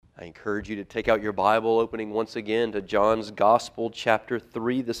I encourage you to take out your Bible, opening once again to John's Gospel, chapter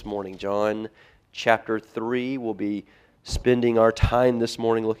 3 this morning. John chapter 3, we'll be spending our time this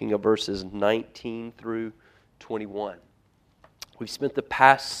morning looking at verses 19 through 21. We've spent the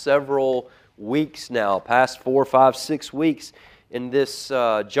past several weeks now, past 4, 5, 6 weeks, in this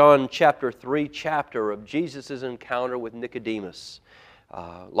John chapter 3 chapter of Jesus' encounter with Nicodemus.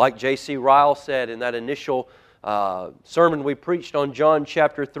 Like J.C. Ryle said in that initial sermon we preached on John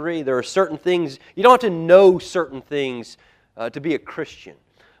chapter 3, there are certain things, you don't have to know certain things to be a Christian.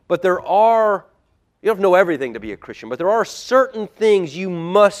 But you don't have to know everything to be a Christian, but there are certain things you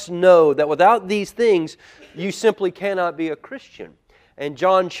must know that without these things, you simply cannot be a Christian. And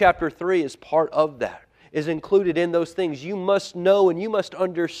John chapter 3 is part of that, is included in those things you must know and you must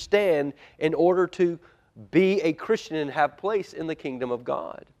understand in order to be a Christian and have place in the kingdom of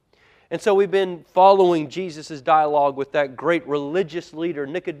God. And so we've been following Jesus' dialogue with that great religious leader,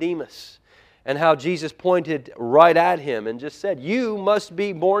 Nicodemus, and how Jesus pointed right at him and just said, you must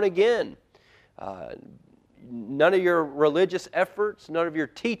be born again. None of your religious efforts, none of your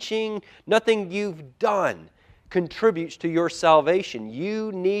teaching, nothing you've done contributes to your salvation.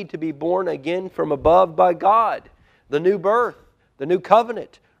 You need to be born again from above by God. The new birth, the new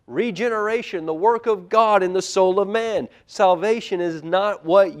covenant, regeneration, the work of God in the soul of man. Salvation is not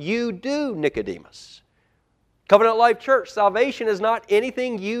what you do, Nicodemus. Covenant Life Church, salvation is not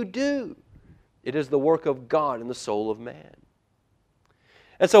anything you do. It is the work of God in the soul of man.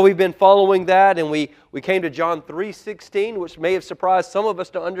 And so we've been following that, and we came to John 3:16, which may have surprised some of us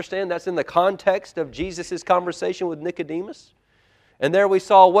to understand that's in the context of Jesus' conversation with Nicodemus. And there we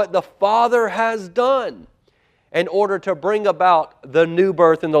saw what the Father has done in order to bring about the new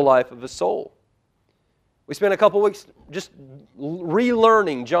birth in the life of a soul. We spent a couple weeks just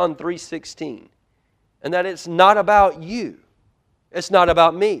relearning John 3:16, and that it's not about you. It's not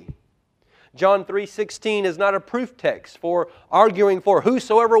about me. John 3:16 is not a proof text for arguing for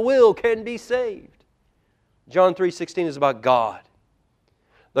whosoever will can be saved. John 3:16 is about God.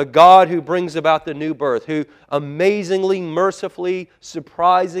 The God who brings about the new birth, who amazingly, mercifully,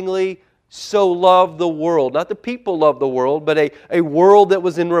 surprisingly so loved the world. Not the people of the world, but a world that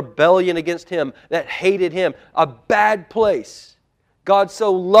was in rebellion against Him, that hated Him. A bad place. God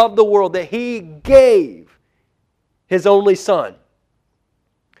so loved the world that He gave His only Son,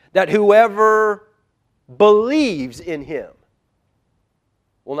 that whoever believes in Him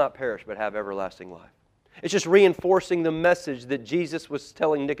will not perish but have everlasting life. It's just reinforcing the message that Jesus was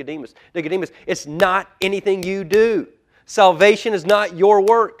telling Nicodemus. Nicodemus, it's not anything you do. Salvation is not your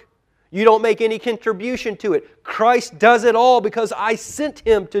work. You don't make any contribution to it. Christ does it all because I sent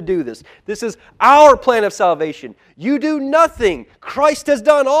Him to do this. This is our plan of salvation. You do nothing. Christ has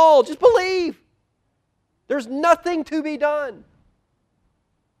done all. Just believe. There's nothing to be done.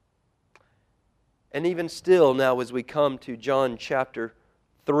 And even still now as we come to John chapter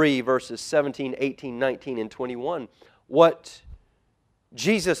 3 verses 17, 18, 19, and 21, what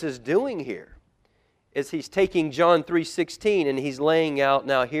Jesus is doing here is He's taking John 3:16 and He's laying out,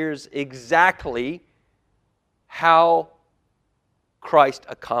 now here's exactly how Christ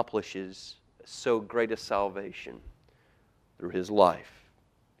accomplishes so great a salvation through His life,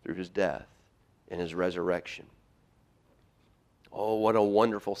 through His death, and His resurrection. Oh, what a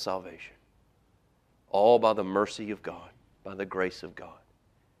wonderful salvation. All by the mercy of God, by the grace of God.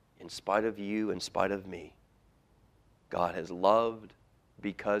 In spite of you, in spite of me, God has loved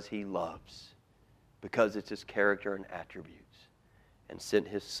because He loves, because it's His character and attributes, and sent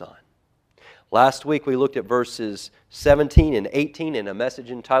His Son. Last week we looked at verses 17 and 18 in a message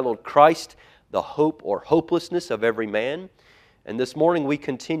entitled Christ, the Hope or Hopelessness of Every Man. And this morning we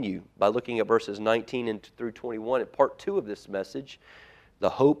continue by looking at verses 19 through 21 at part 2 of this message, the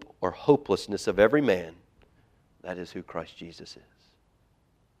hope or hopelessness of every man. That is who Christ Jesus is.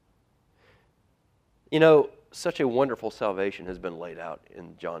 You know, such a wonderful salvation has been laid out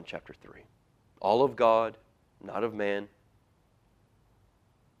in John chapter 3. All of God, not of man.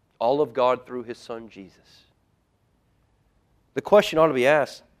 All of God through His Son Jesus. The question ought to be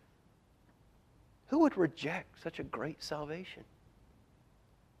asked, who would reject such a great salvation?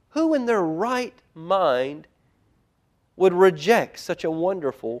 Who in their right mind would reject such a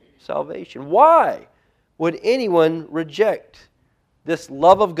wonderful salvation? Why would anyone reject this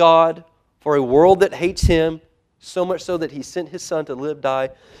love of God for a world that hates Him, so much so that He sent His Son to live, die,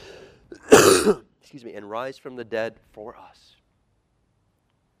 and rise from the dead for us?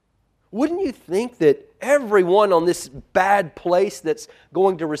 Wouldn't you think that everyone on this bad place that's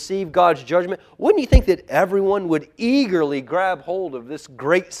going to receive God's judgment, wouldn't you think that everyone would eagerly grab hold of this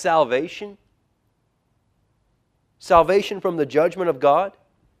great salvation? Salvation from the judgment of God?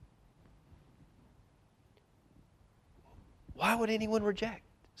 Why would anyone reject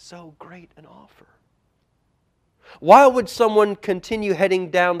so great an offer? Why would someone continue heading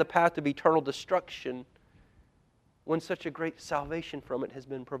down the path of eternal destruction when such a great salvation from it has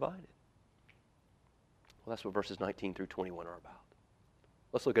been provided? Well, that's what verses 19 through 21 are about.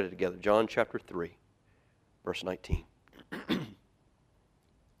 Let's look at it together. John chapter 3, verse 19.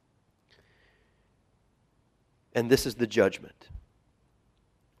 And this is the judgment.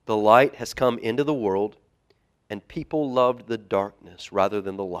 The light has come into the world, and people loved the darkness rather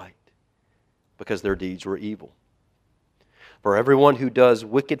than the light, because their deeds were evil. For everyone who does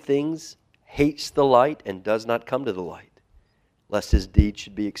wicked things hates the light and does not come to the light, lest his deeds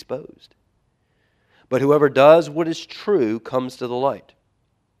should be exposed. But whoever does what is true comes to the light,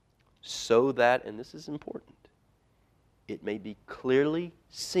 so that, and this is important, it may be clearly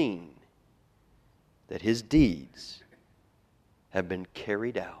seen that his deeds have been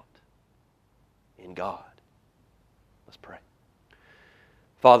carried out in God. Let's pray.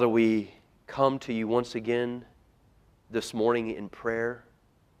 Father, we come to you once again this morning in prayer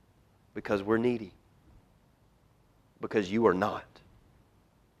because we're needy. Because you are not.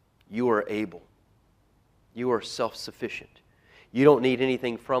 You are able. You are self-sufficient. You don't need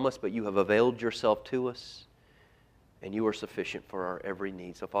anything from us, but you have availed yourself to us, and you are sufficient for our every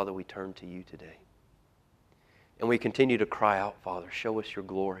need. So, Father, we turn to you today. And we continue to cry out, Father, show us your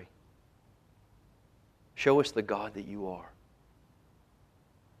glory. Show us the God that you are.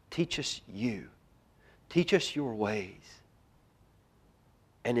 Teach us you. Teach us your ways.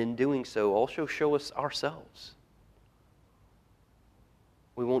 And in doing so, also show us ourselves.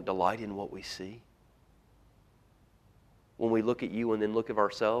 We won't delight in what we see. When we look at you and then look at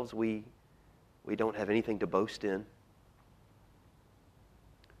ourselves, we don't have anything to boast in.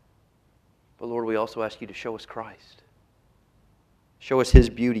 But Lord, we also ask you to show us Christ. Show us His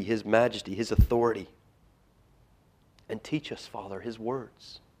beauty, His majesty, His authority. And teach us, Father, His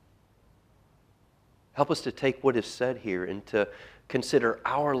words. Help us to take what is said here and to consider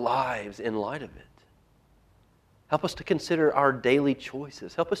our lives in light of it. Help us to consider our daily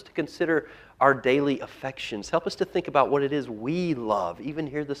choices. Help us to consider our daily affections. Help us to think about what it is we love, even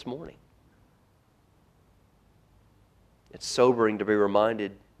here this morning. It's sobering to be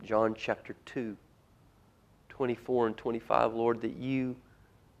reminded, John chapter 2, 24 and 25, Lord, that you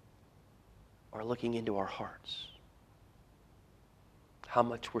are looking into our hearts. How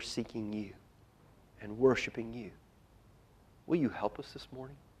much we're seeking you and worshiping you. Will you help us this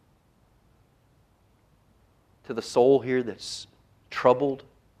morning? To the soul here that's troubled,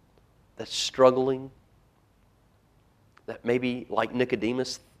 that's struggling, that maybe, like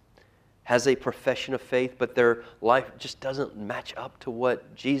Nicodemus, has a profession of faith, but their life just doesn't match up to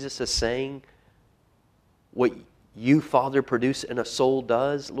what Jesus is saying. What you, Father, produce in a soul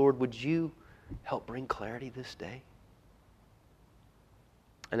does. Lord, would you help bring clarity this day?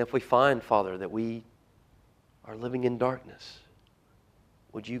 And if we find, Father, that we are living in darkness,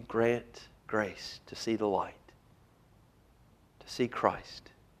 would you grant grace to see the light, to see Christ,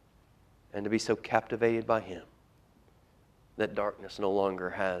 and to be so captivated by Him that darkness no longer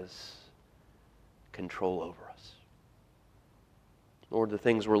has control over us. Lord, the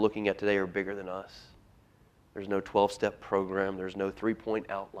things we're looking at today are bigger than us. There's no 12-step program. There's no 3-point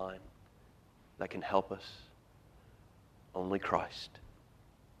outline that can help us. Only Christ.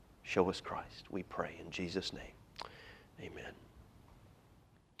 Show us Christ, we pray in Jesus' name. Amen.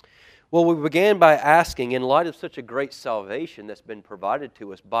 Well, we began by asking, in light of such a great salvation that's been provided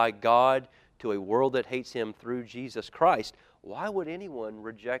to us by God to a world that hates Him through Jesus Christ, why would anyone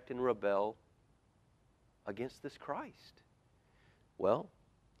reject and rebel against this Christ? Well,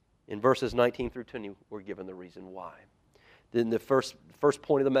 in verses 19 through 20, we're given the reason why. Then the first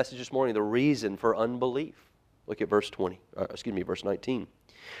point of the message this morning, the reason for unbelief. Look at verse 19.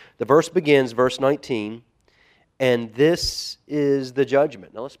 The verse begins, verse 19, and this is the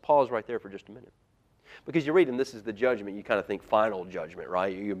judgment. Now let's pause right there for just a minute. Because you're reading, this is the judgment, you kind of think final judgment,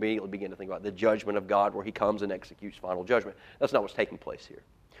 right? You immediately begin to think about the judgment of God where He comes and executes final judgment. That's not what's taking place here.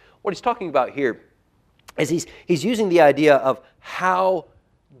 What He's talking about here is he's using the idea of how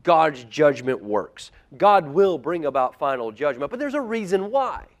God's judgment works. God will bring about final judgment, but there's a reason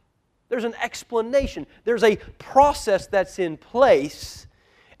why. There's an explanation. There's a process that's in place,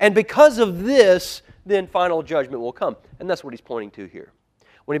 and because of this, then final judgment will come. And that's what he's pointing to here.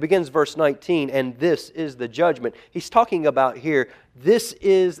 When he begins verse 19, and this is the judgment, he's talking about here, this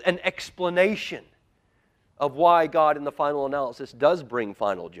is an explanation of why God in the final analysis does bring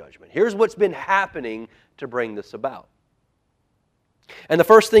final judgment. Here's what's been happening to bring this about. And the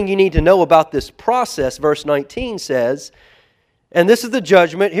first thing you need to know about this process, verse 19 says, and this is the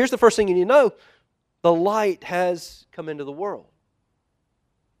judgment. Here's the first thing you need to know. The light has come into the world.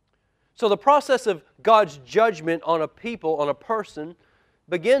 So the process of God's judgment on a people, on a person,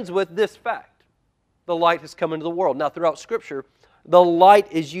 begins with this fact. The light has come into the world. Now, throughout Scripture, the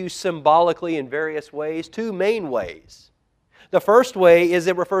light is used symbolically in various ways, two main ways. The first way is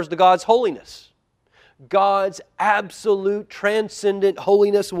it refers to God's holiness. God's absolute, transcendent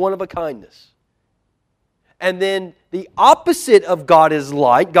holiness, one-of-a-kindness. And then the opposite of God is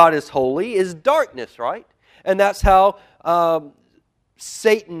light, God is holy, is darkness, right? And that's how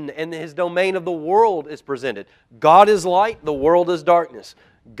Satan and his domain of the world is presented. God is light, the world is darkness.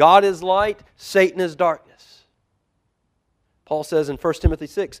 God is light, Satan is darkness. Paul says in 1 Timothy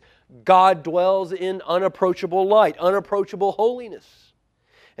 6, God dwells in unapproachable light, unapproachable holiness.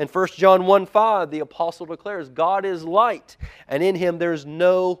 In 1 John 1:5, the apostle declares, God is light, and in Him there is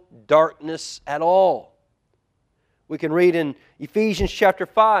no darkness at all. We can read in Ephesians chapter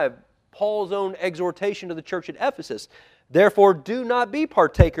 5, Paul's own exhortation to the church at Ephesus. Therefore, do not be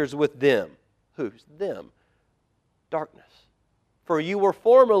partakers with them. Who's them? Darkness. For you were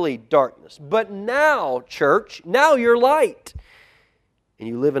formerly darkness, but now, church, now you're light. And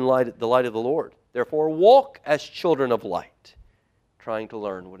you live in the light of the Lord. Therefore, walk as children of light, trying to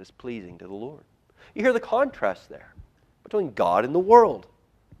learn what is pleasing to the Lord. You hear the contrast there between God and the world,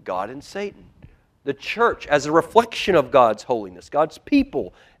 God and Satan. The church as a reflection of God's holiness, God's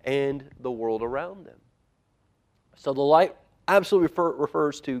people, and the world around them. So the light absolutely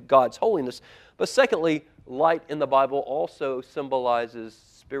refers to God's holiness. But secondly, light in the Bible also symbolizes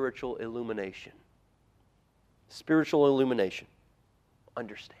spiritual illumination. Spiritual illumination.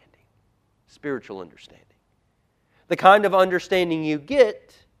 Understanding. Spiritual understanding. The kind of understanding you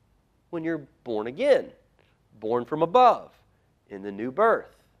get when you're born again. Born from above. In the new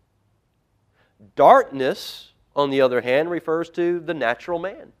birth. Darkness, on the other hand, refers to the natural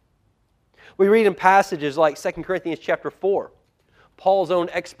man. We read in passages like 2 Corinthians chapter 4, Paul's own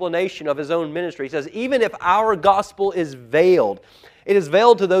explanation of his own ministry. He says, even if our gospel is veiled, it is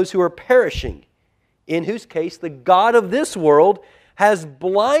veiled to those who are perishing, in whose case the God of this world has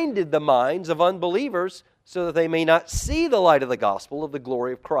blinded the minds of unbelievers so that they may not see the light of the gospel of the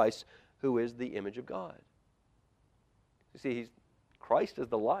glory of Christ, who is the image of God. You see, Christ is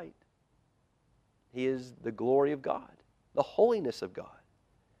the light. He is the glory of God, the holiness of God.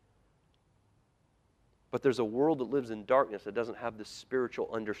 But there's a world that lives in darkness that doesn't have this spiritual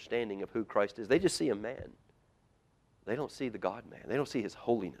understanding of who Christ is. They just see a man. They don't see the God-man. They don't see His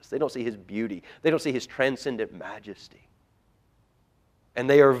holiness. They don't see His beauty. They don't see His transcendent majesty. And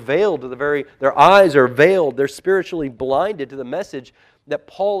they are veiled to their eyes are veiled. They're spiritually blinded to the message that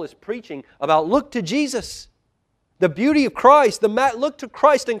Paul is preaching about look to Jesus. The beauty of Christ. Look to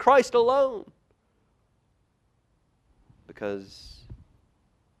Christ and Christ alone. Because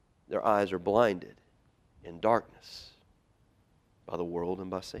their eyes are blinded in darkness by the world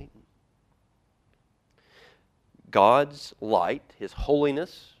and by Satan. God's light, His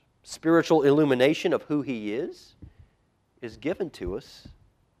holiness, spiritual illumination of who He is given to us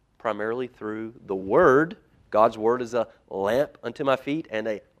primarily through the Word. God's Word is a lamp unto my feet and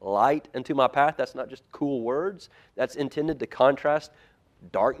a light unto my path. That's not just cool words. That's intended to contrast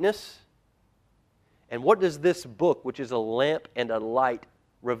darkness. And what does this book, which is a lamp and a light,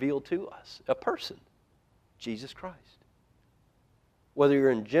 reveal to us? A person. Jesus Christ. Whether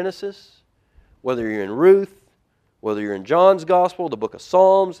you're in Genesis, whether you're in Ruth, whether you're in John's Gospel, the book of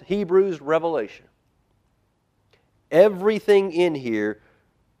Psalms, Hebrews, Revelation. Everything in here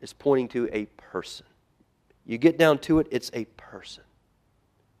is pointing to a person. You get down to it, it's a person.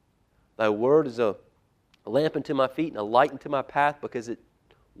 Thy word is a lamp unto my feet and a light unto my path because it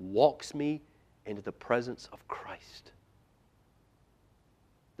walks me into the presence of Christ.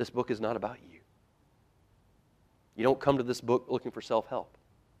 This book is not about you. You don't come to this book looking for self-help.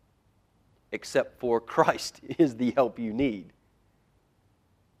 Except for Christ is the help you need.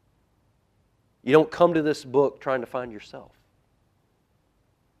 You don't come to this book trying to find yourself.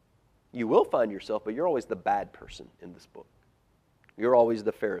 You will find yourself, but you're always the bad person in this book. You're always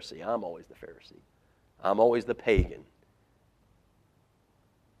the Pharisee. I'm always the Pharisee. I'm always the pagan.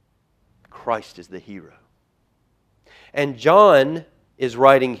 Christ is the hero. And John is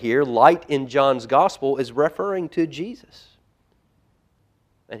writing here, light in John's gospel is referring to Jesus.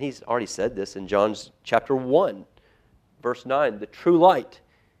 And he's already said this in John's chapter 1, verse 9. The true light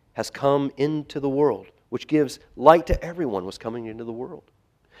has come into the world, which gives light to everyone was coming into the world.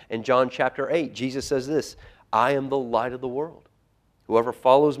 In John chapter 8, Jesus says this, I am the light of the world. Whoever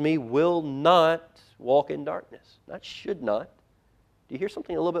follows me will not walk in darkness. Not should not. Do you hear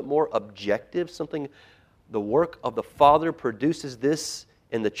something a little bit more objective? Something, the work of the Father produces this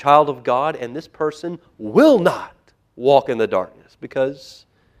in the child of God, and this person will not walk in the darkness because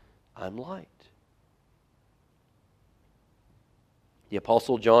I'm light. The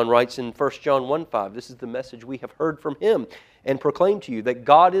Apostle John writes in 1 John 1:5, this is the message we have heard from him and proclaimed to you, that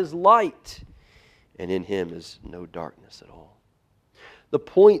God is light, and in him is no darkness at all. The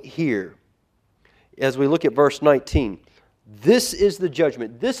point here, as we look at verse 19, this is the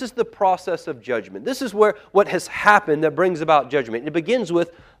judgment. This is the process of judgment. This is where what has happened that brings about judgment. It begins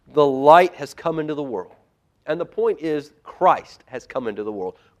with the light has come into the world. And the point is Christ has come into the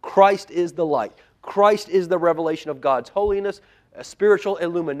world. Christ is the light. Christ is the revelation of God's holiness. A spiritual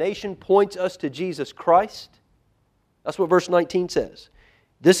illumination points us to Jesus Christ. That's what verse 19 says.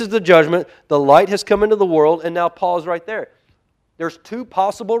 This is the judgment. The light has come into the world. And now pause right there. There's two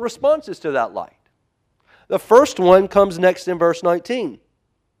possible responses to that light. The first one comes next in verse 19.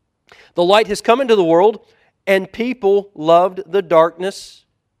 The light has come into the world, and people loved the darkness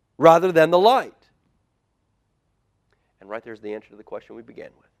rather than the light. And right there's the answer to the question we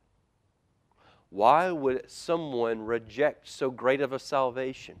began with. Why would someone reject so great of a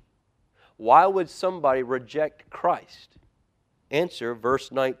salvation? Why would somebody reject Christ? Answer, verse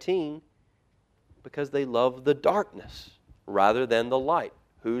 19, because they love the darkness rather than the light.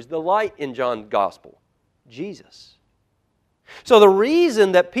 Who's the light in John's Gospel? Jesus. So the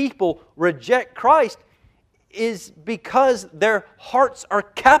reason that people reject Christ is because their hearts are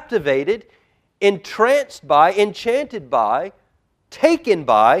captivated, entranced by, enchanted by, taken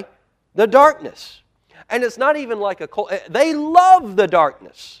by the darkness. And it's not even like a cult. They love the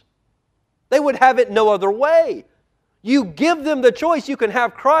darkness. They would have it no other way. You give them the choice. You can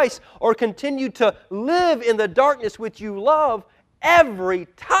have Christ or continue to live in the darkness which you love. Every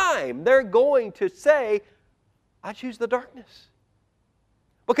time they're going to say, I choose the darkness.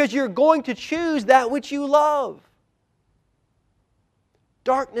 Because you're going to choose that which you love.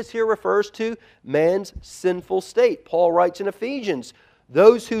 Darkness here refers to man's sinful state. Paul writes in Ephesians,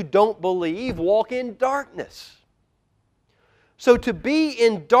 those who don't believe walk in darkness. So to be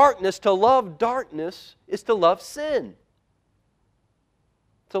in darkness, to love darkness, is to love sin.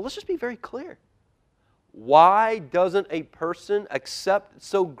 So let's just be very clear. Why doesn't a person accept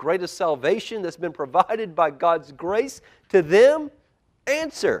so great a salvation that's been provided by God's grace to them?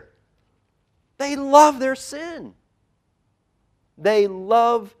 Answer, they love their sin. They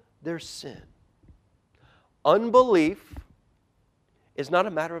love their sin. Unbelief is not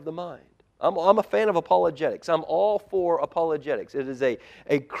a matter of the mind. I'm a fan of apologetics. I'm all for apologetics. It is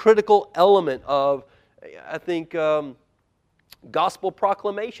a critical element of, I think, gospel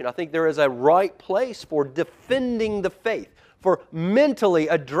proclamation. I think there is a right place for defending the faith, for mentally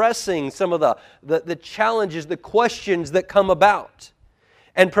addressing some of the challenges, the questions that come about,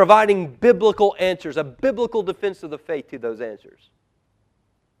 and providing biblical answers, a biblical defense of the faith to those answers.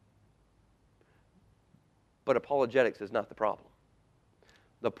 But apologetics is not the problem.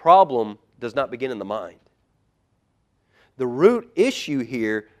 The problem does not begin in the mind. The root issue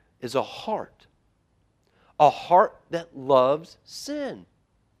here is a heart. A heart that loves sin.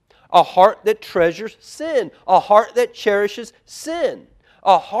 A heart that treasures sin. A heart that cherishes sin.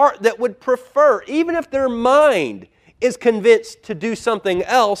 A heart that would prefer, even if their mind is convinced to do something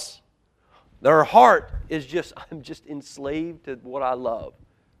else, their heart is just, I'm just enslaved to what I love.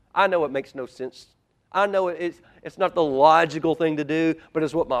 I know it makes no sense. I know it's not the logical thing to do, but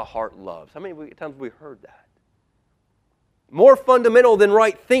it's what my heart loves. How many times have we heard that? More fundamental than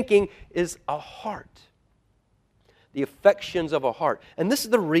right thinking is a heart. The affections of a heart. And this is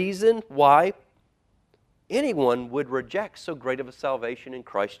the reason why anyone would reject so great of a salvation in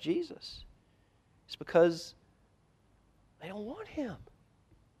Christ Jesus. It's because they don't want Him.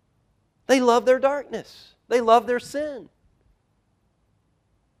 They love their darkness. They love their sin.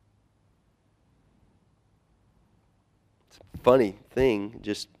 It's a funny thing,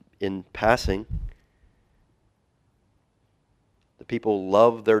 just in passing. The people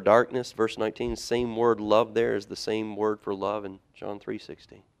love their darkness. Verse 19, same word love there is the same word for love in John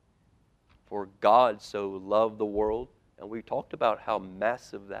 3:16. For God so loved the world, and we talked about how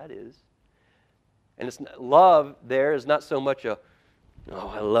massive that is. And it's love there is not so much a, oh,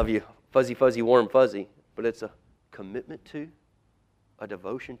 I love you, fuzzy, fuzzy, warm, fuzzy, but it's a commitment to, a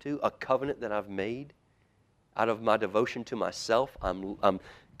devotion to, a covenant that I've made out of my devotion to myself. I'm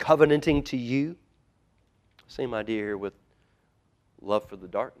covenanting to you. Same idea here with love for the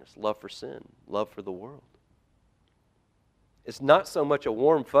darkness, love for sin, love for the world. It's not so much a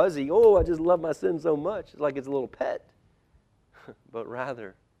warm, fuzzy, oh, I just love my sin so much. It's like it's a little pet. But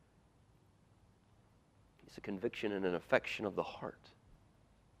rather, it's a conviction and an affection of the heart.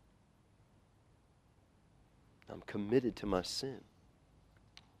 I'm committed to my sin.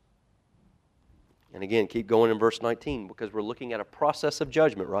 And again, keep going in verse 19 because we're looking at a process of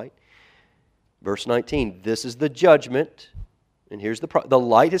judgment, right? Verse 19, this is the judgment. And here's the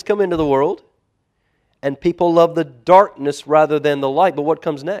light has come into the world, and people love the darkness rather than the light. But what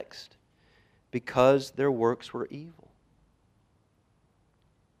comes next? Because their works were evil.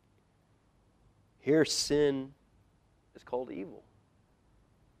 Here, sin is called evil.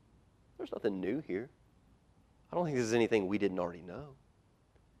 There's nothing new here. I don't think there's anything we didn't already know.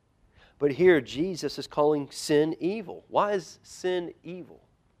 But here, Jesus is calling sin evil. Why is sin evil?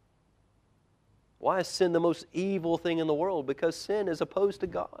 Why is sin the most evil thing in the world? Because sin is opposed to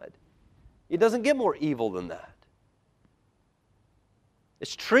God. It doesn't get more evil than that.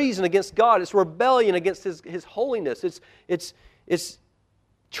 It's treason against God. It's rebellion against His holiness. It's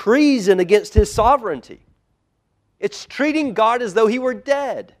treason against His sovereignty. It's treating God as though He were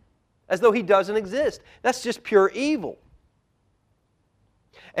dead, as though He doesn't exist. That's just pure evil.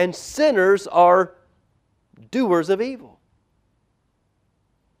 And sinners are doers of evil.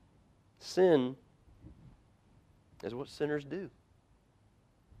 Sin is what sinners do.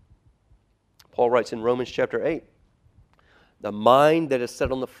 Paul writes in Romans chapter 8, the mind that is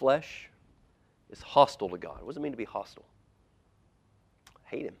set on the flesh is hostile to God. What does it mean to be hostile? I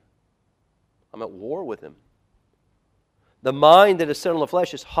hate Him. I'm at war with Him. The mind that is set on the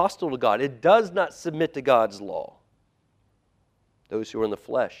flesh is hostile to God. It does not submit to God's law. Those who are in the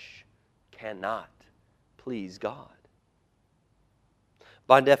flesh cannot please God.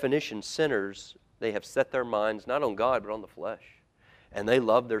 By definition, sinners, they have set their minds not on God but on the flesh. And they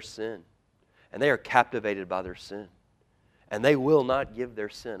love their sin. And they are captivated by their sin. And they will not give their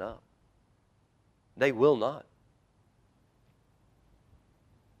sin up. They will not.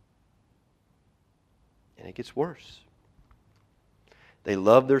 And it gets worse. They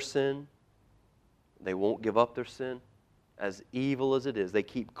love their sin. They won't give up their sin. As evil as it is, they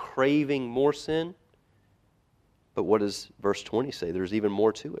keep craving more sin. But what does verse 20 say? There's even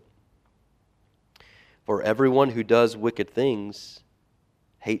more to it. For everyone who does wicked things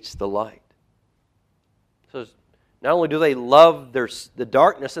hates the light. So not only do they love the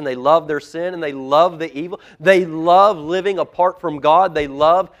darkness and they love their sin and they love the evil, they love living apart from God. They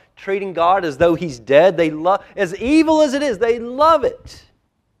love treating God as though He's dead. They love, as evil as it is, they love it.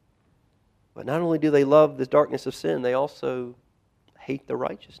 But not only do they love the darkness of sin, they also hate the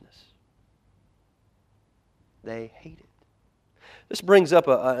righteousness. They hate it. This brings up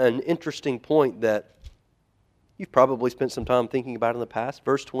an interesting point that you've probably spent some time thinking about in the past.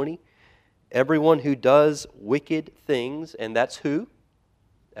 Verse 20, everyone who does wicked things, and that's who?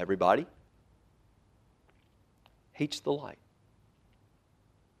 Everybody. Hates the light.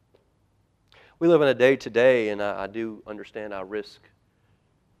 We live in a day today, and I do understand I risk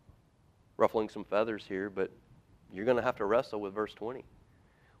ruffling some feathers here, but you're going to have to wrestle with verse 20.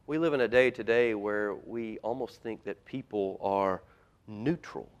 We live in a day today where we almost think that people are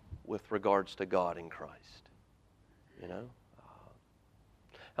neutral with regards to God in Christ. You know?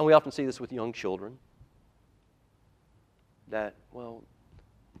 And we often see this with young children. That, well,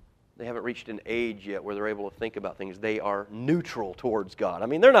 they haven't reached an age yet where they're able to think about things. They are neutral towards God. I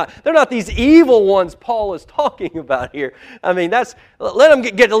mean, they're not these evil ones Paul is talking about here. I mean, let them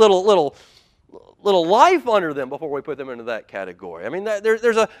get a little life under them before we put them into that category. I mean,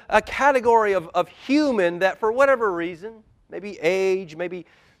 there's a category of human that for whatever reason, maybe age, maybe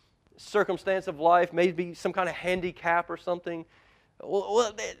circumstance of life, maybe some kind of handicap or something,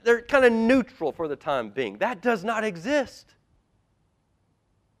 well, they're kind of neutral for the time being. That does not exist.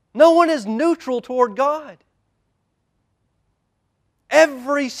 No one is neutral toward God.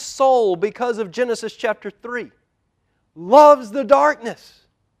 Every soul, because of Genesis chapter 3, loves the darkness.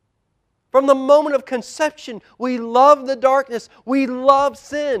 From the moment of conception, we love the darkness. We love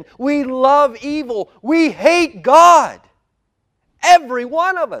sin. We love evil. We hate God. Every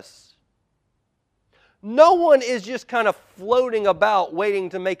one of us. No one is just kind of floating about waiting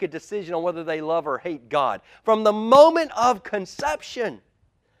to make a decision on whether they love or hate God. From the moment of conception,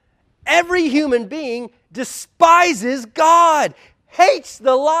 every human being despises God, hates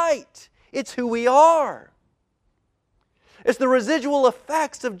the light. It's who we are. It's the residual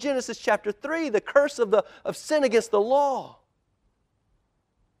effects of Genesis chapter 3, the curse of sin against the law.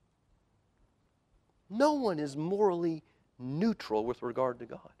 No one is morally neutral with regard to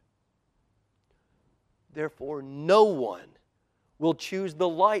God. Therefore, no one will choose the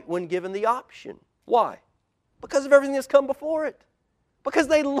light when given the option. Why? Because of everything that's come before it. Because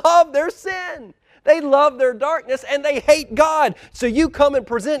they love their sin. They love their darkness and they hate God. So you come and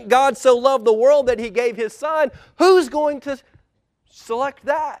present God so loved the world that He gave His Son. Who's going to select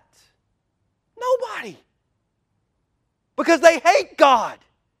that? Nobody. Because they hate God.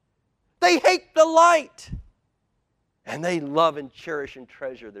 They hate the light. And they love and cherish and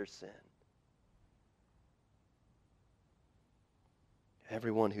treasure their sin.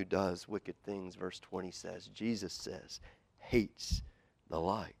 Everyone who does wicked things, verse 20 says, Jesus says, hates the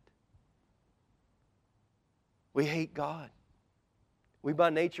light. We hate God. We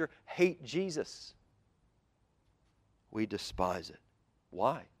by nature hate Jesus. We despise it.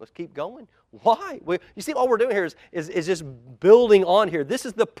 Why? Let's keep going. Why? You see, all we're doing here is just building on here. This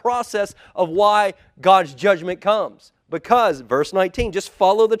is the process of why God's judgment comes. Because, verse 19, just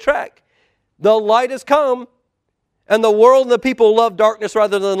follow the track. The light has come, and the world and the people love darkness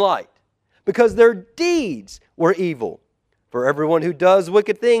rather than light, because their deeds were evil. For everyone who does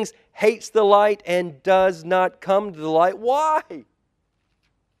wicked things hates the light and does not come to the light. Why?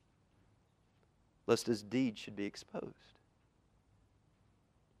 Lest his deeds should be exposed.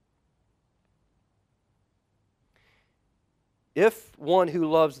 If one who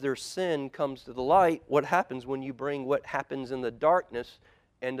loves their sin comes to the light, what happens when you bring what happens in the darkness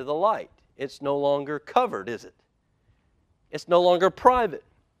into the light? It's no longer covered, is it? It's no longer private.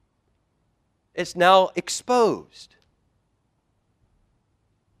 It's now exposed.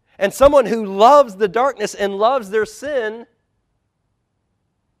 And someone who loves the darkness and loves their sin,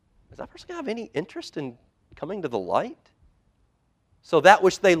 does that person have any interest in coming to the light? So that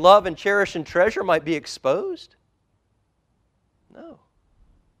which they love and cherish and treasure might be exposed? No.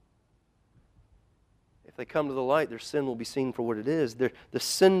 If they come to the light, their sin will be seen for what it is. The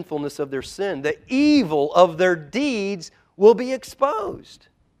sinfulness of their sin, the evil of their deeds will be exposed.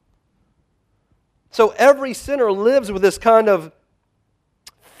 So every sinner lives with this kind of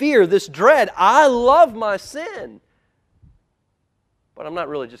fear, this dread. I love my sin, but I'm not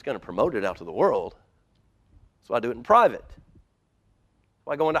really just going to promote it out to the world. So I do it in private.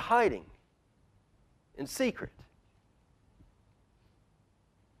 So I go into hiding, in secret.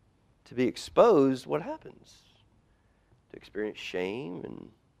 To be exposed, what happens? To experience shame and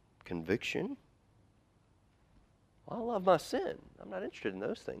conviction. Well, I love my sin. I'm not interested in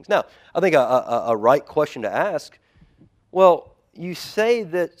those things. Now, I think a right question to ask, well, you say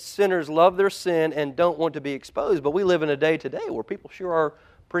that sinners love their sin and don't want to be exposed, but we live in a day today where people sure are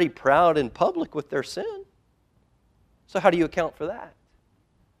pretty proud in public with their sin. So how do you account for that?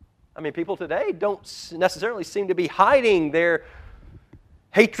 I mean, people today don't necessarily seem to be hiding their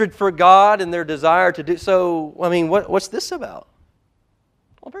hatred for God and their desire to do so. I mean, what's this about?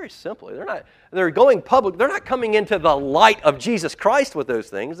 Well, very simply, they're going public. They're not coming into the light of Jesus Christ with those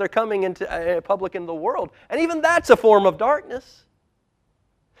things. They're coming into public in the world. And even that's a form of darkness.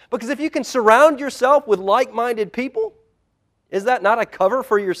 Because if you can surround yourself with like-minded people, is that not a cover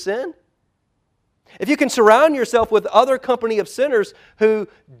for your sin? If you can surround yourself with other company of sinners who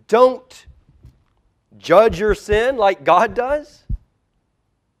don't judge your sin like God does,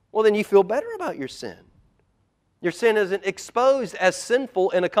 well, then you feel better about your sin. Your sin isn't exposed as sinful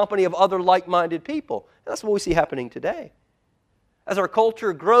in a company of other like-minded people. That's what we see happening today. As our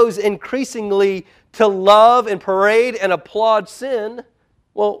culture grows increasingly to love and parade and applaud sin,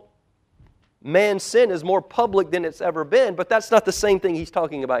 well, man's sin is more public than it's ever been, but that's not the same thing he's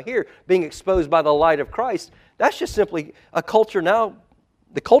talking about here, being exposed by the light of Christ. That's just simply a culture now.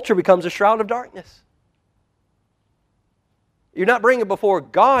 The culture becomes a shroud of darkness. You're not bringing it before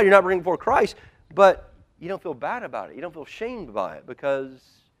God, you're not bringing it before Christ, but you don't feel bad about it. You don't feel shamed by it because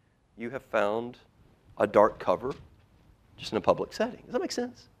you have found a dark cover just in a public setting. Does that make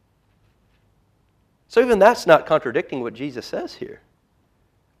sense? So even that's not contradicting what Jesus says here.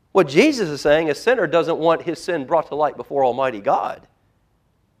 What Jesus is saying, a sinner doesn't want his sin brought to light before Almighty God.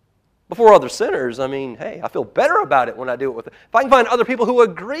 Before other sinners, I mean, hey, I feel better about it when I do it with it. If I can find other people who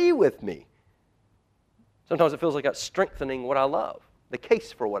agree with me, sometimes it feels like that's strengthening what I love, the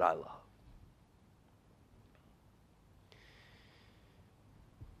case for what I love.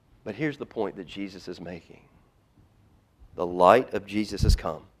 But here's the point that Jesus is making. The light of Jesus has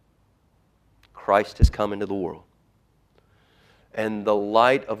come. Christ has come into the world. And the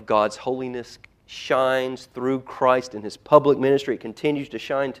light of God's holiness shines through Christ in His public ministry. It continues to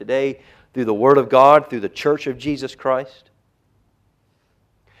shine today through the Word of God, through the church of Jesus Christ.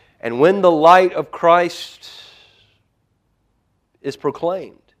 And when the light of Christ is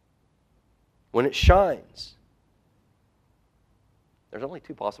proclaimed, when it shines, there's only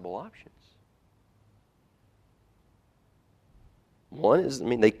two possible options. One is,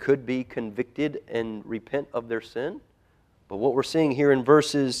 they could be convicted and repent of their sin. But what we're seeing here in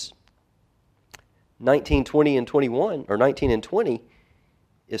verses 19, 20, and 21, or 19 and 20,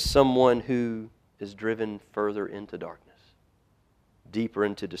 is someone who is driven further into darkness, deeper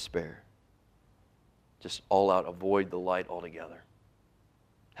into despair. Just all out avoid the light altogether.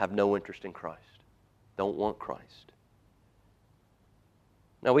 have no interest in Christ, don't want Christ.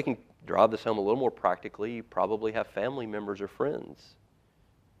 Now we can drive this home a little more practically. You probably have family members or friends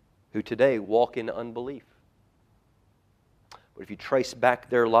who today walk in unbelief. But if you trace back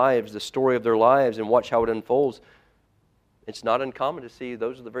their lives, the story of their lives, and watch how it unfolds, it's not uncommon to see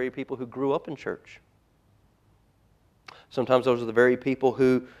those are the very people who grew up in church. Sometimes those are the very people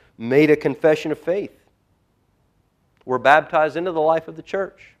who made a confession of faith, were baptized into the life of the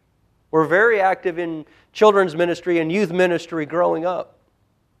church, were very active in children's ministry and youth ministry growing up.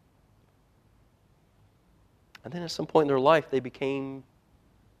 And then at some point in their life, they became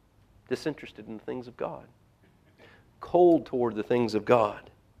disinterested in the things of God, cold toward the things of God.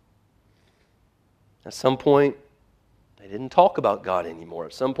 At some point, they didn't talk about God anymore.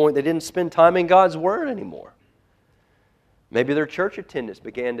 At some point, they didn't spend time in God's Word anymore. Maybe their church attendance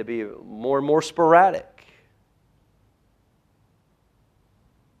began to be more and more sporadic.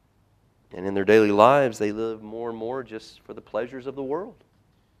 And in their daily lives, they live more and more just for the pleasures of the world.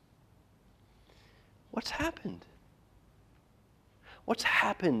 What's happened? What's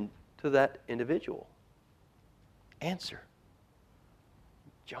happened to that individual? Answer.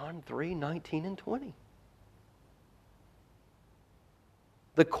 John 3, 19 and 20.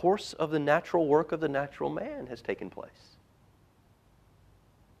 The course of the natural work of the natural man has taken place.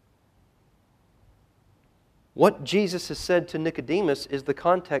 What Jesus has said to Nicodemus is the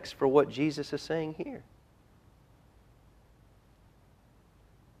context for what Jesus is saying here.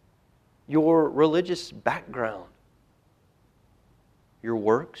 Your religious background, your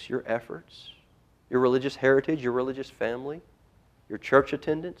works, your efforts, your religious heritage, your religious family, your church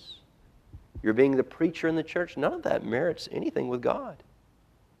attendance, your being the preacher in the church, none of that merits anything with God.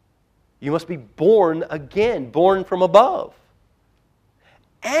 You must be born again, born from above.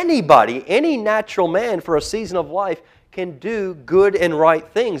 Anybody, any natural man for a season of life can do good and right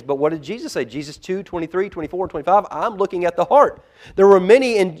things. But what did Jesus say? Jesus 2, 23, 24, 25, I'm looking at the heart. There were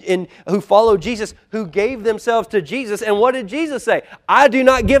many who followed Jesus who gave themselves to Jesus. And what did Jesus say? I do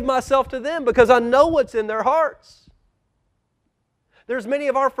not give myself to them because I know what's in their hearts. There's many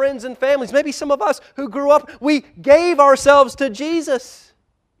of our friends and families, maybe some of us who grew up, we gave ourselves to Jesus.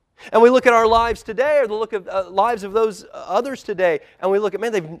 And we look at our lives today, or the look of lives of those others today, and we look at,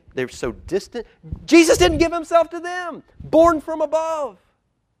 man, they're so distant. Jesus didn't give Himself to them, born from above.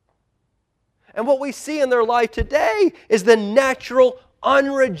 And what we see in their life today is the natural,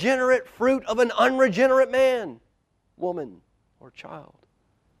 unregenerate fruit of an unregenerate man, woman, or child,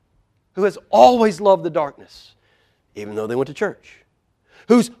 who has always loved the darkness, even though they went to church,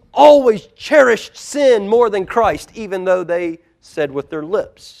 who's always cherished sin more than Christ, even though they said with their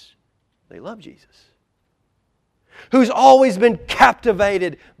lips they love Jesus, who's always been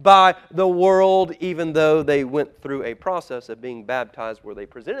captivated by the world, even though they went through a process of being baptized where they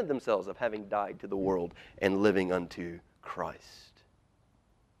presented themselves of having died to the world and living unto Christ.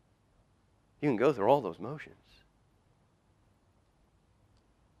 You can go through all those motions.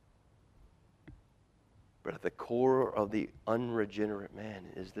 But at the core of the unregenerate man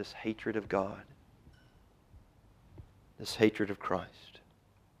is this hatred of God, this hatred of Christ,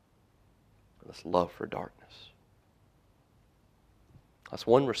 this love for darkness. That's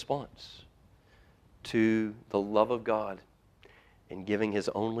one response to the love of God in giving His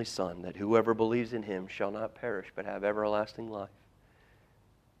only Son, that whoever believes in Him shall not perish but have everlasting life.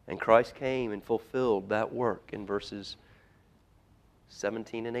 And Christ came and fulfilled that work in verses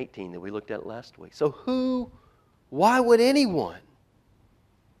 17 and 18 that we looked at last week. So why would anyone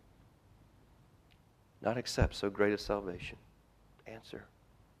not accept so great a salvation? Answer.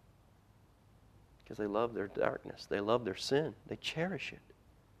 Because they love their darkness. They love their sin. They cherish it.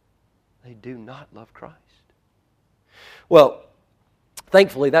 They do not love Christ. Well,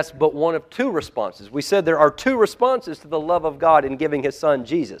 thankfully, that's but one of two responses. We said there are two responses to the love of God in giving His Son,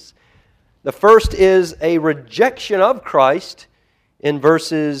 Jesus. The first is a rejection of Christ in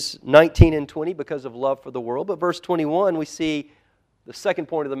verses 19 and 20 because of love for the world. But verse 21, we see the second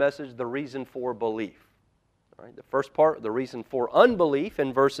point of the message, the reason for belief. All right, the first part, the reason for unbelief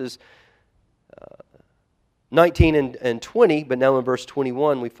in verses 19 and 20, but now in verse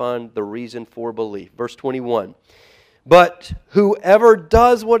 21 we find the reason for belief. Verse 21, but whoever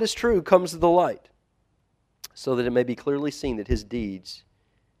does what is true comes to the light, so that it may be clearly seen that his deeds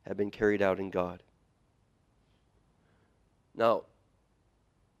have been carried out in God. Now,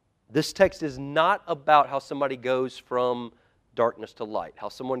 this text is not about how somebody goes from darkness to light, how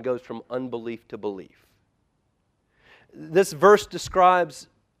someone goes from unbelief to belief. This verse describes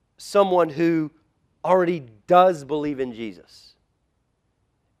someone who already does believe in Jesus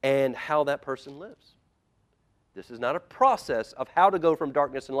and how that person lives. This is not a process of how to go from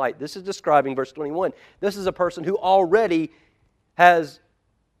darkness and light. This is describing, verse 21, this is a person who already has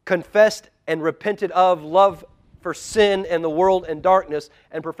confessed and repented of love for sin and the world and darkness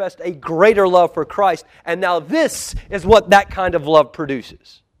and professed a greater love for Christ. And now this is what that kind of love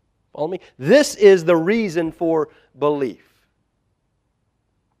produces. Follow me? This is the reason for belief.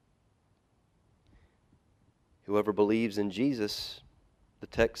 Whoever believes in Jesus, the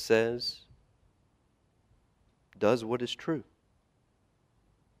text says, does what is true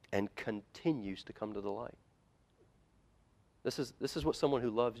and continues to come to the light. This is what someone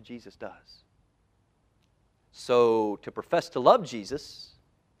who loves Jesus does. So to profess to love Jesus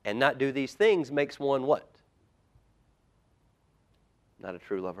and not do these things makes one what? Not a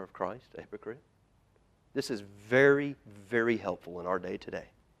true lover of Christ, a hypocrite. This is very, very helpful in our day today.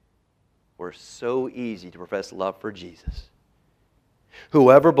 We're so easy to profess love for Jesus.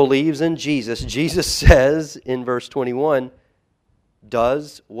 Whoever believes in Jesus, Jesus says in verse 21,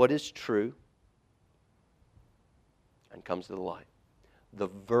 does what is true and comes to the light. The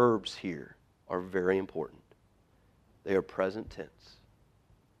verbs here are very important. They are present tense,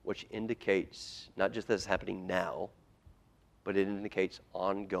 which indicates not just that it's happening now, but it indicates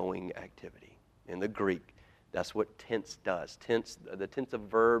ongoing activity. In the Greek, that's what tense does. The tense of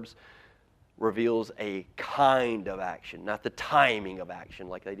verbs reveals a kind of action, not the timing of action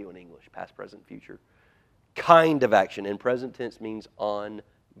like they do in English, past, present, future. Kind of action. And present tense means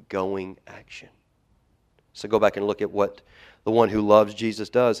ongoing action. So go back and look at what the one who loves Jesus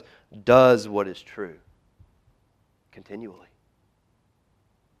does what is true continually.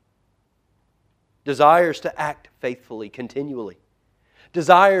 Desires to act faithfully continually.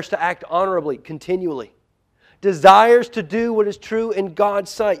 Desires to act honorably continually. Desires to do what is true in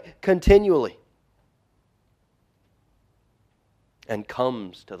God's sight continually. And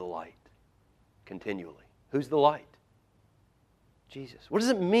comes to the light continually. Who's the light? Jesus. What does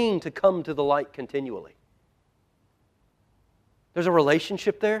it mean to come to the light continually? There's a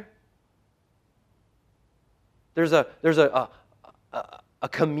relationship there. There's a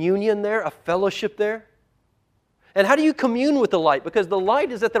communion there, a fellowship there. And how do you commune with the light? Because the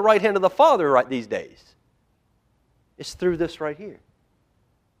light is at the right hand of the Father right these days. It's through this right here.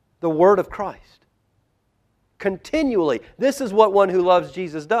 The Word of Christ. Continually. This is what one who loves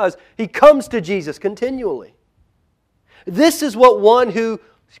Jesus does. He comes to Jesus continually. This is what one who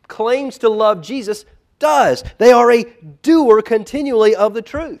claims to love Jesus does. They are a doer continually of the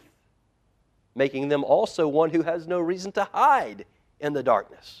truth, making them also one who has no reason to hide in the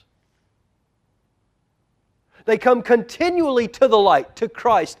darkness. They come continually to the light, to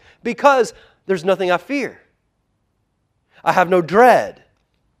Christ, because there's nothing I fear. I have no dread.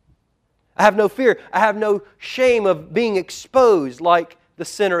 I have no fear. I have no shame of being exposed like the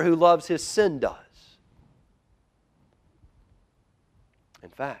sinner who loves his sin does. In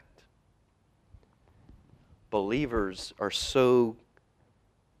fact, believers are so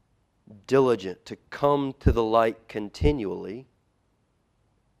diligent to come to the light continually.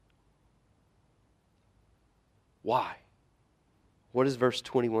 Why? What does verse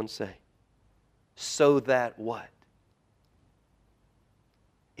 21 say? So that what?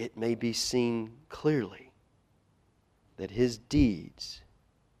 It may be seen clearly that his deeds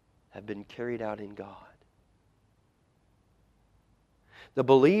have been carried out in God. The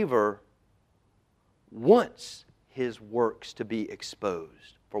believer wants his works to be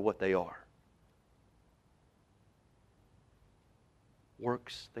exposed for what they are.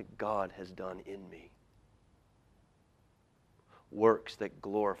 Works that God has done in me. Works that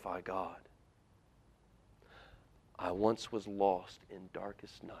glorify God. I once was lost in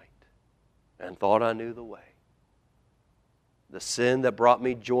darkest night and thought I knew the way. The sin that brought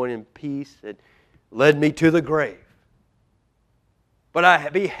me joy and peace had led me to the grave. But I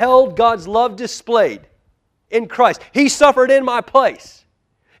beheld God's love displayed in Christ. He suffered in my place.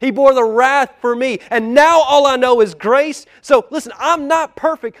 He bore the wrath for me. And now all I know is grace. So listen, I'm not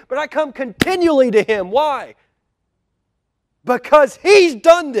perfect, but I come continually to Him. Why? Because He's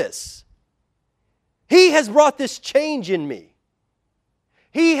done this. He has brought this change in me.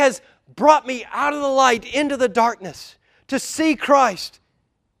 He has brought me out of the light into the darkness to see Christ.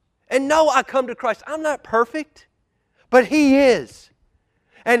 And no, I come to Christ. I'm not perfect, but He is.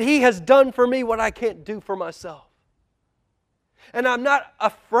 And He has done for me what I can't do for myself. And I'm not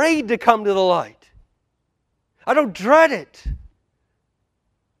afraid to come to the light. I don't dread it.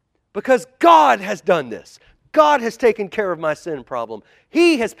 Because God has done this. God has taken care of my sin problem.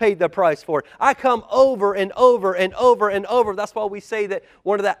 He has paid the price for it. I come over and over and over and over. That's why we say that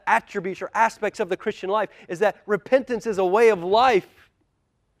one of the attributes or aspects of the Christian life is that repentance is a way of life.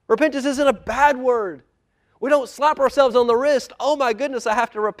 Repentance isn't a bad word. We don't slap ourselves on the wrist, oh my goodness, I have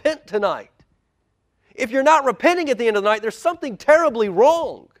to repent tonight. If you're not repenting at the end of the night, there's something terribly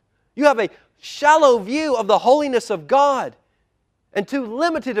wrong. You have a shallow view of the holiness of God and too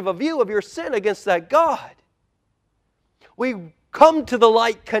limited of a view of your sin against that God. We come to the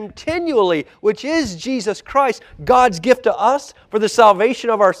light continually, which is Jesus Christ, God's gift to us for the salvation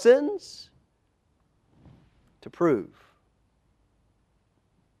of our sins, to prove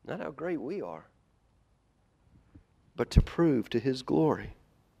not how great we are, but to prove to His glory.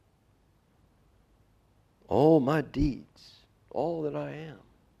 All my deeds, all that I am,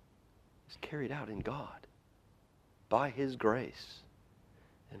 is carried out in God, by His grace,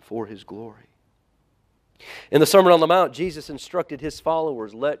 and for His glory. In the Sermon on the Mount, Jesus instructed His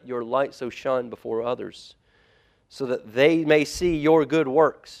followers, let your light so shine before others, so that they may see your good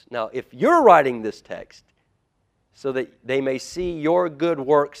works. Now, if you're writing this text, so that they may see your good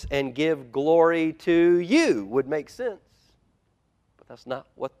works and give glory to you, would make sense. But that's not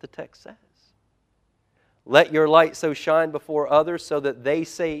what the text says. Let your light so shine before others, so that they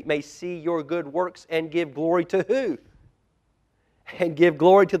may see your good works and give glory to who? And give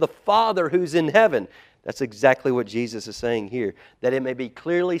glory to the Father who's in heaven. That's exactly what Jesus is saying here. That it may be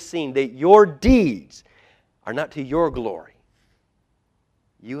clearly seen that your deeds are not to your glory.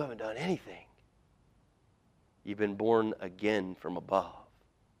 You haven't done anything. You've been born again from above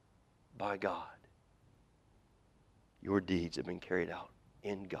by God. Your deeds have been carried out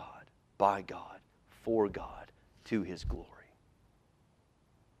in God, by God, for God, to His glory.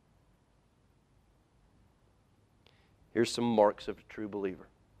 Here's some marks of a true believer.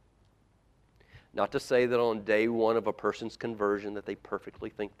 Not to say that on day one of a person's conversion that they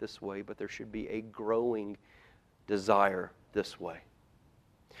perfectly think this way, but there should be a growing desire this way.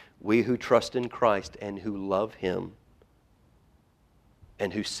 We who trust in Christ and who love Him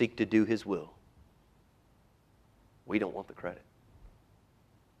and who seek to do His will, we don't want the credit.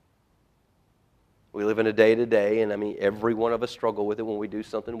 We live in a day-to-day, and every one of us struggle with it. When we do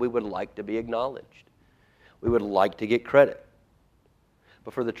something, we would like to be acknowledged. We would like to get credit.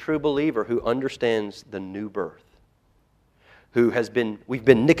 But for the true believer who understands the new birth, we've been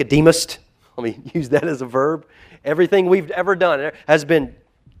Nicodemused, let me use that as a verb. Everything we've ever done has been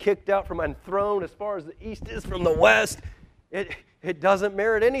kicked out from and thrown as far as the east is from the west. It doesn't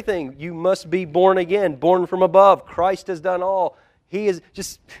merit anything. You must be born again, born from above. Christ has done all.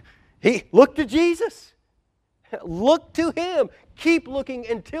 Look to Jesus. Look to Him. Keep looking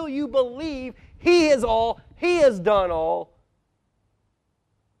until you believe He is all. He has done all.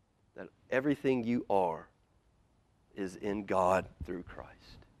 That everything you are is in God through Christ.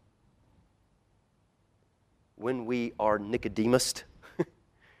 When we are Nicodemused,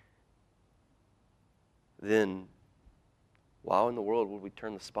 then why in the world would we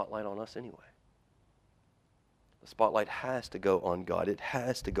turn the spotlight on us anyway? The spotlight has to go on God. It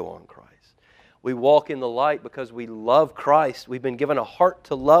has to go on Christ. We walk in the light because we love Christ. We've been given a heart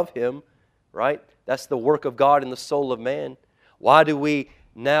to love Him, right? That's the work of God in the soul of man. Why do we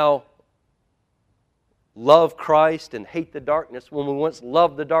now love Christ and hate the darkness when we once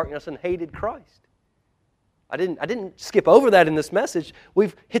loved the darkness and hated Christ? I didn't skip over that in this message.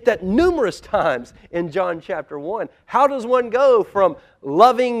 We've hit that numerous times in John chapter 1. How does one go from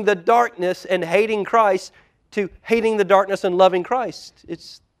loving the darkness and hating Christ to hating the darkness and loving Christ?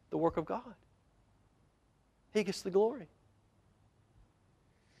 It's the work of God. He gets the glory.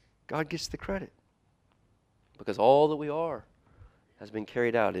 God gets the credit. Because all that we are has been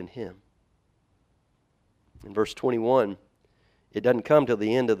carried out in Him. In verse 21, it doesn't come till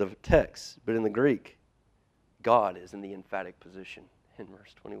the end of the text, but in the Greek, God is in the emphatic position in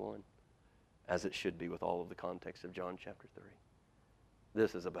verse 21, as it should be with all of the context of John chapter 3.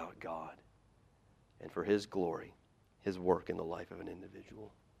 This is about God and for His glory, His work in the life of an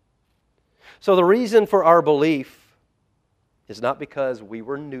individual. So the reason for our belief is not because we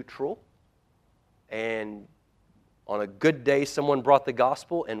were neutral and on a good day someone brought the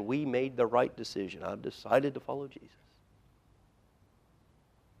gospel and we made the right decision. I've decided to follow Jesus.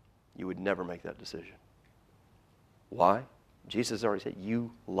 You would never make that decision. Why? Jesus already said, you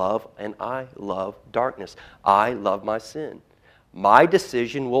love and I love darkness. I love my sin. My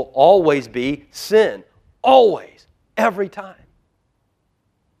decision will always be sin. Always. Every time.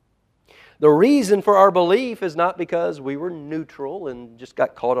 The reason for our belief is not because we were neutral and just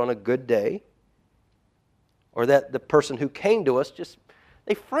got caught on a good day, or that the person who came to us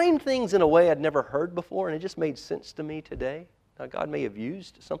they framed things in a way I'd never heard before and it just made sense to me today. Now, God may have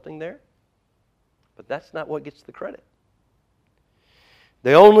used something there, but that's not what gets the credit.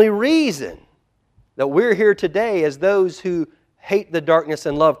 The only reason that we're here today as those who hate the darkness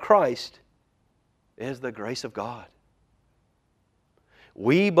and love Christ is the grace of God.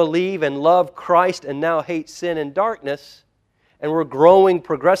 We believe and love Christ and now hate sin and darkness, and we're growing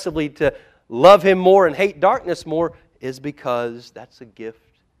progressively to love Him more and hate darkness more, is because that's a gift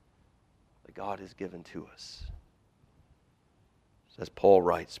that God has given to us. As Paul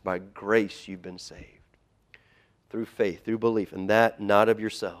writes, by grace you've been saved, through faith, through belief, and that not of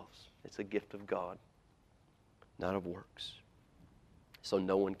yourselves. It's a gift of God, not of works. So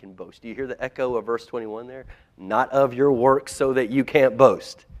no one can boast. Do you hear the echo of verse 21 there? Not of your works so that you can't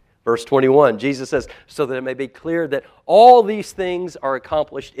boast. Verse 21, Jesus says, so that it may be clear that all these things are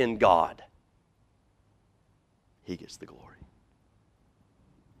accomplished in God. He gets the glory.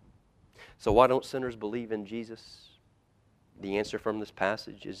 So why don't sinners believe in Jesus? The answer from this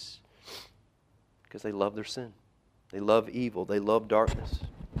passage is because they love their sin. They love evil. They love darkness.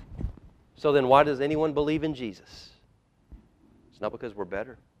 So then why does anyone believe in Jesus? It's not because we're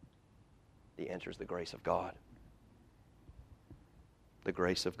better. The answer is the grace of God. The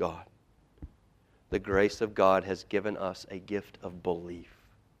grace of God. The grace of God has given us a gift of belief.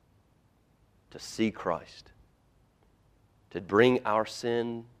 To see Christ. To bring our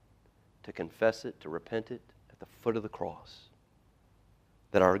sin, to confess it, to repent it at the foot of the cross.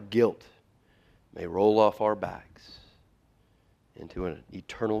 That our guilt may roll off our backs into an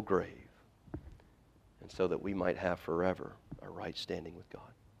eternal grave, and so that we might have forever a right standing with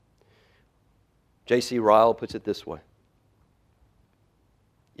God. J.C. Ryle puts it this way: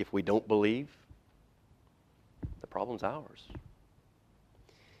 if we don't believe, the problem's ours.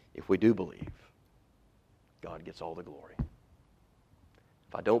 If we do believe, God gets all the glory.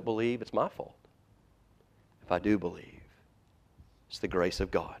 If I don't believe, it's my fault. If I do believe, it's the grace of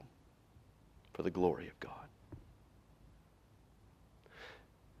God for the glory of God.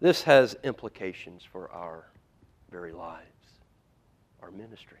 This has implications for our very lives, our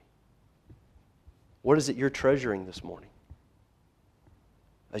ministry. What is it you're treasuring this morning?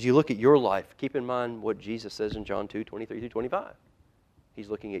 As you look at your life, keep in mind what Jesus says in John 2:23-25. He's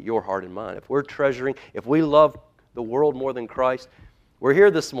looking at your heart and mind. If we're treasuring, if we love the world more than Christ, we're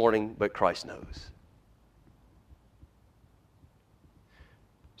here this morning, but Christ knows.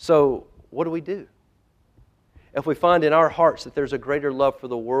 So, what do? If we find in our hearts that there's a greater love for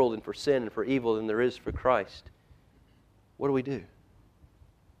the world and for sin and for evil than there is for Christ, what do?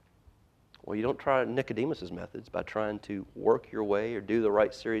 Well, you don't try Nicodemus' methods by trying to work your way or do the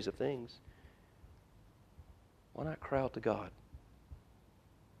right series of things. Why not cry out to God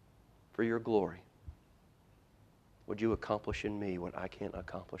for your glory? Would you accomplish in me what I can't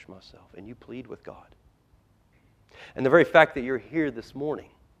accomplish myself? And you plead with God. And the very fact that you're here this morning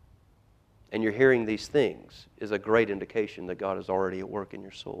and you're hearing these things is a great indication that God is already at work in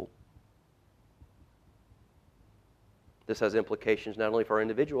your soul. This has implications not only for our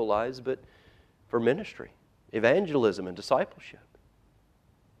individual lives, but for ministry, evangelism, and discipleship.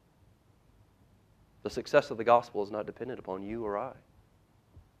 The success of the gospel is not dependent upon you or I.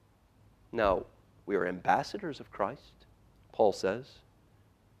 Now, we are ambassadors of Christ, Paul says,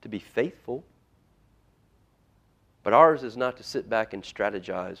 to be faithful. But ours is not to sit back and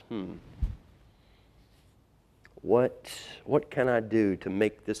strategize, what can I do to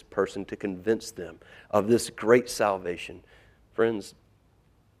make this person, to convince them of this great salvation? Friends,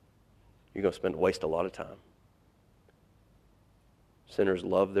 you're going to waste a lot of time. Sinners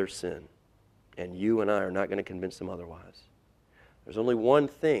love their sin, and you and I are not going to convince them otherwise. There's only one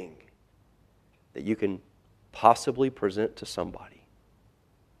thing that you can possibly present to somebody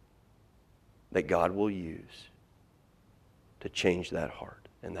that God will use to change that heart,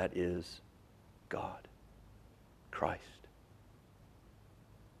 and that is God, Christ.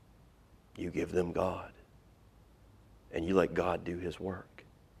 You give them God, and you let God do His work.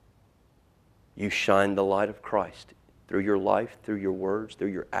 You shine the light of Christ through your life, through your words, through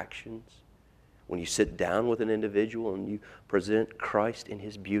your actions. When you sit down with an individual and you present Christ in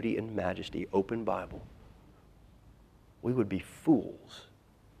His beauty and majesty, open Bible, we would be fools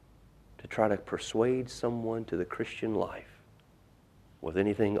to try to persuade someone to the Christian life with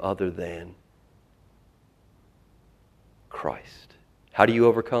anything other than Christ. How do you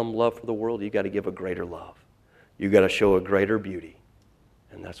overcome love for the world? You've got to give a greater love. You've got to show a greater beauty.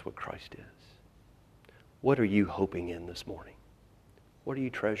 And that's what Christ is. What are you hoping in this morning? What are you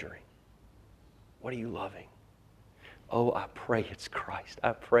treasuring? What are you loving? Oh, I pray it's Christ.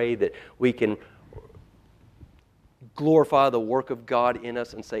 I pray that we can glorify the work of God in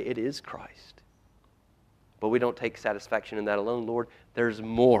us and say it is Christ. But we don't take satisfaction in that alone. Lord, there's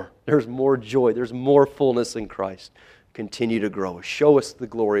more. There's more joy. There's more fullness in Christ. Continue to grow us. Show us the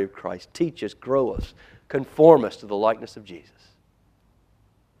glory of Christ. Teach us, grow us, conform us to the likeness of Jesus.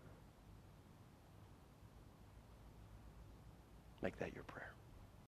 Make that your